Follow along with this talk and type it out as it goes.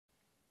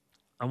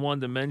I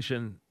wanted to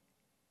mention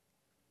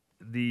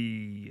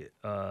the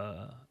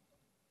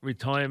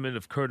retirement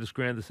of Curtis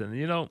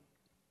Granderson.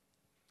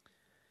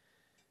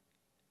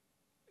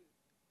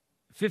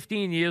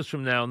 15 years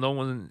from now, no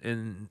one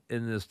in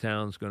this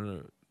town is going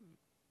to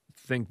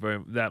think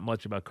that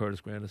much about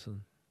Curtis Granderson.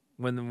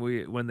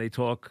 When they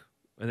talk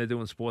and they're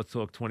doing sports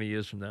talk 20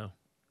 years from now,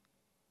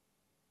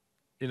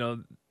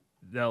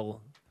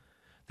 they'll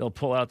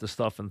pull out the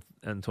stuff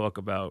and talk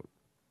about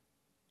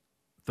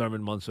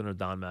Thurman Munson or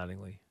Don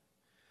Mattingly.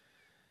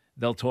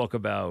 They'll talk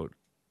about,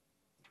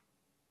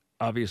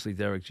 obviously,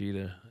 Derek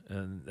Jeter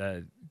and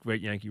that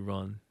great Yankee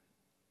run.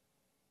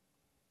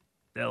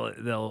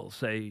 They'll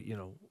say,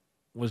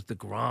 was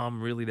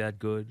DeGrom really that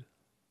good?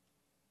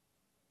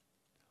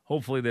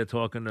 Hopefully they're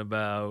talking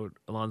about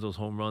Alonso's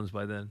home runs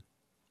by then.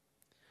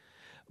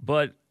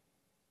 But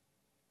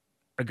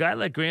a guy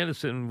like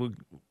Granderson,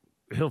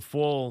 he'll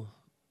fall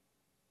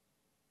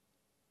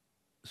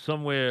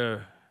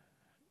somewhere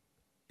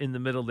in the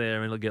middle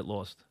there and he'll get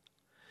lost.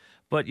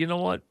 But you know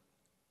what?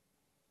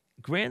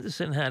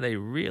 Granderson had a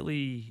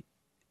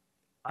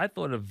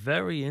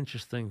very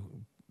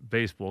interesting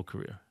baseball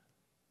career.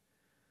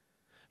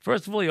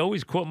 First of all, he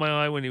always caught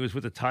my eye when he was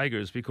with the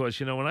Tigers because,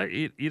 you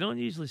don't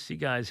usually see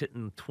guys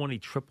hitting 20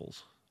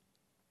 triples.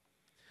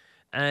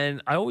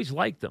 And I always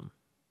liked him.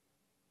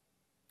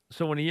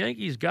 So when the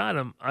Yankees got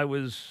him, I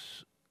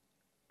was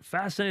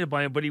fascinated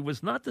by him, but he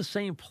was not the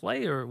same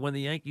player when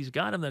the Yankees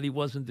got him that he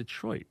was in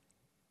Detroit.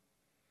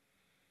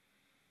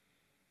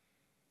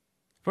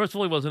 First of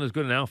all, he wasn't as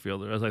good an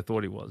outfielder as I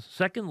thought he was.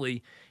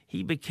 Secondly,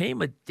 he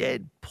became a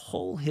dead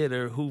pull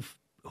hitter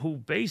who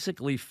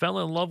basically fell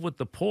in love with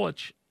the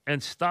porch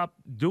and stopped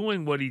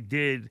doing what he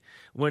did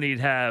when he'd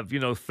have,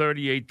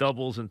 38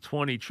 doubles and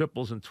 20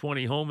 triples and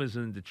 20 homers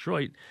in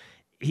Detroit.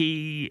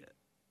 He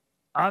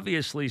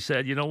obviously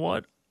said, you know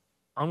what?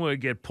 I'm going to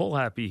get pull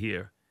happy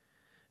here.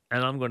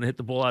 And I'm going to hit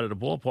the ball out of the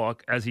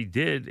ballpark, as he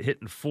did,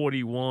 hitting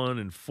 41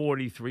 and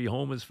 43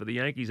 homers for the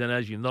Yankees. And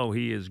as you know,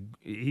 he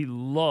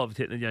loved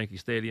hitting at Yankee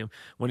Stadium.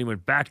 When he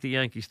went back to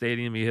Yankee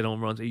Stadium, he hit home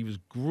runs. He was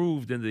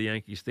grooved into the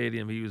Yankee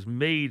Stadium. He was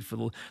made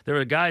for there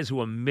are guys who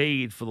are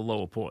made for the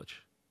lower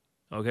porch.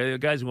 Okay, there are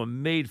guys who are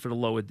made for the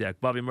lower deck.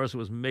 Bobby Mercer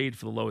was made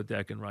for the lower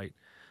deck and right.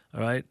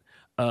 All right.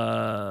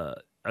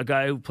 A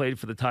guy who played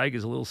for the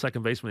Tigers, a little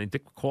second baseman named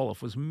Dick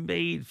McAuliffe, was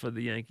made for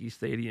the Yankee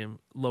Stadium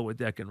lower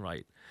deck and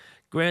right.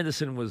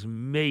 Granderson was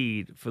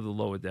made for the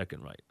lower deck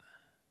and right.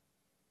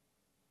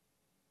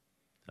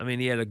 I mean,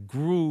 he had a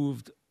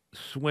grooved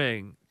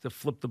swing to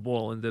flip the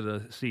ball into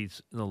the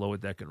seats in the lower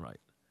deck and right.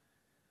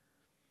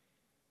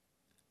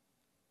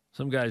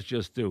 Some guys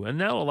just do. And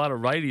now a lot of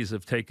righties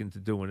have taken to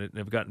doing it and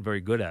have gotten very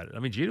good at it. I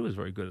mean, Jeter was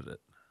very good at it.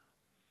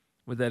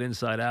 With that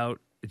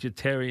inside-out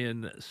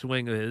Jeterian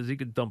swing of his, he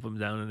could dump him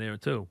down in there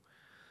too.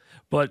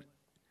 But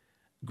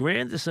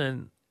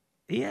Granderson,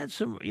 he had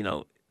some,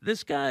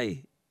 this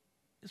guy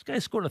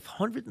scored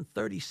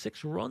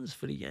 136 runs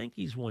for the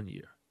Yankees one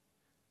year.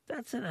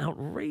 That's an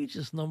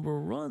outrageous number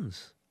of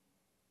runs.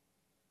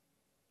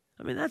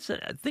 I mean,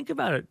 think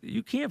about it.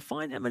 You can't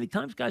find that many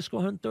times guys score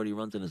 130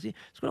 runs in a season.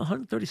 He scored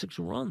 136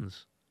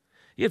 runs.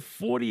 He had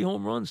 40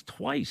 home runs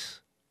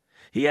twice.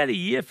 He had a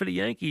year for the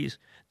Yankees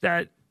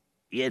that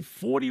he had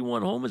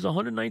 41 homers,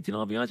 119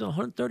 RBIs, and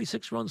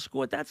 136 runs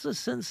scored. That's a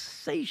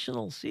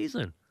sensational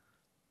season.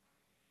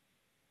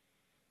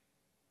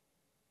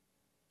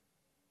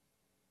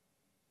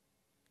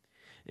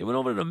 He went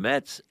over to the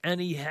Mets,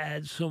 and he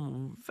had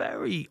some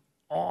very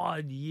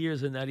odd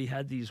years in that he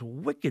had these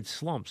wicked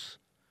slumps.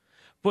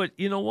 But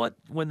you know what?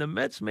 When the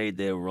Mets made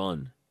their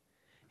run,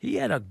 he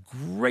had a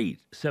great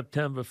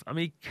September. I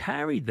mean, he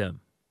carried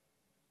them.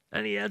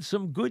 And he had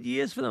some good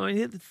years for them. I mean,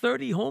 he hit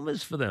 30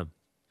 homers for them.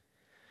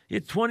 He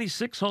had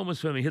 26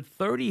 homers for them. He hit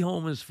 30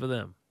 homers for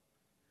them.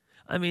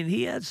 I mean,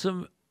 he had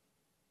some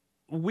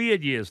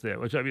weird years there,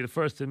 which I'd be the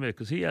first to admit,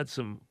 because he had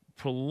some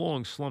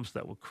prolonged slumps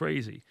that were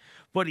crazy.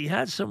 But he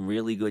had some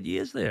really good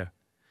years there.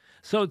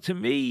 So to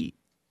me,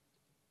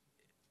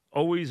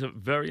 always a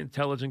very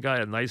intelligent guy,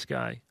 a nice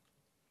guy.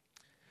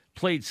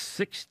 Played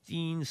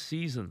 16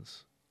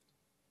 seasons.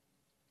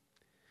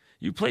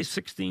 You play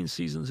 16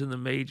 seasons in the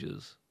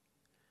majors,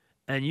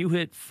 and you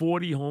hit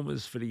 40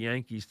 homers for the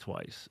Yankees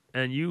twice,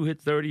 and you hit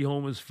 30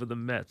 homers for the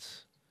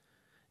Mets,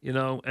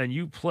 and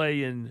you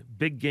play in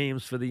big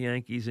games for the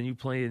Yankees, and you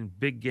play in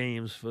big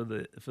games for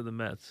the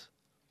Mets.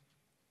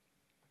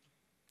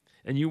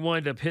 And you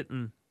wind up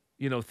hitting,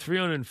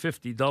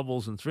 350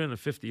 doubles and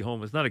 350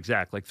 homers. Not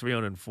exact, like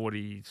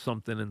 340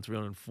 something and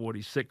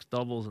 346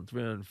 doubles and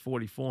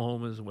 344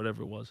 homers or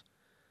whatever it was.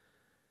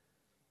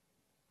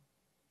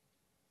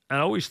 And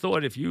I always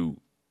thought if you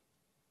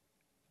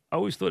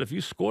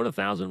scored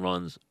 1,000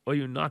 runs or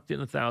you knocked in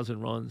 1,000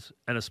 runs,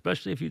 and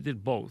especially if you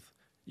did both,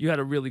 you had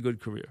a really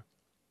good career.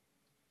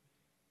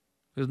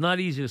 It's not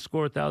easy to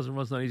score 1,000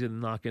 runs, not easy to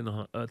knock in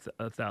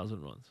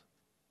 1,000 runs.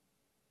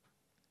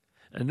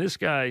 And this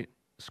guy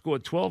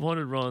scored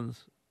 1,200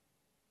 runs,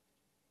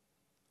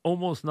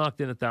 almost knocked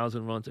in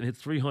 1,000 runs, and hit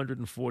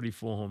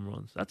 344 home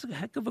runs. That's a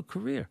heck of a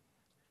career.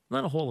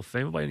 Not a Hall of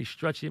Famer by any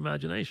stretch of the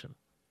imagination.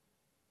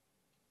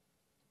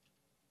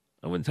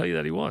 I wouldn't tell you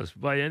that he was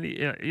by any.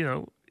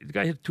 The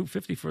guy hit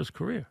 250 for his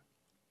career.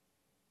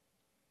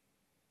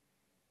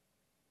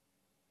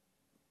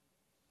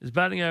 His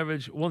batting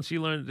average, once he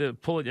learned to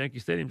pull at Yankee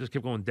Stadium, just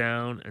kept going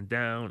down and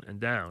down and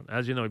down.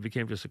 As you know, he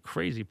became just a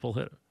crazy pull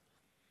hitter.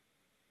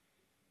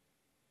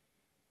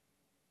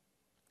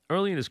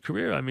 Early in his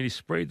career, I mean, he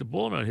sprayed the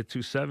ball around, hit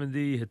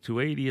 270, hit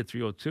 280, hit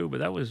 302, but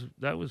that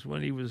was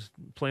when he was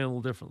playing a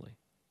little differently.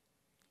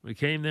 When he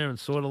came there and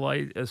saw the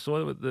light,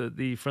 saw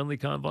the friendly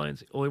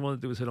combines, all he wanted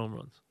to do was hit home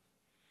runs.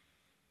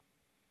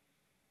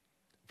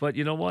 But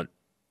you know what?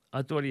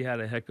 I thought he had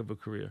a heck of a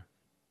career.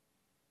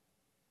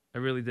 I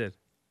really did.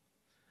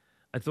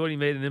 I thought he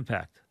made an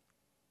impact.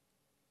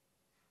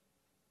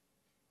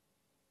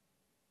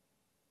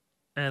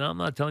 And I'm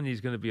not telling you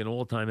he's going to be an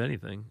all-time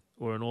anything,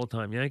 or an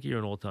all-time Yankee, or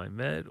an all-time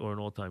Met, or an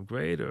all-time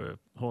great, or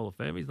a Hall of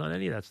Fame. He's not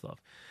any of that stuff.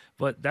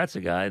 But that's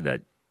a guy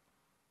that,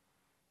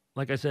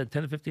 like I said,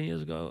 10 to 15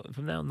 years ago,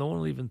 from now, no one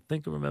will even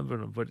think of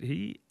remembering him. But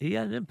he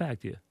had an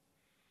impact here.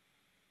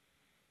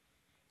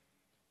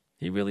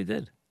 He really did.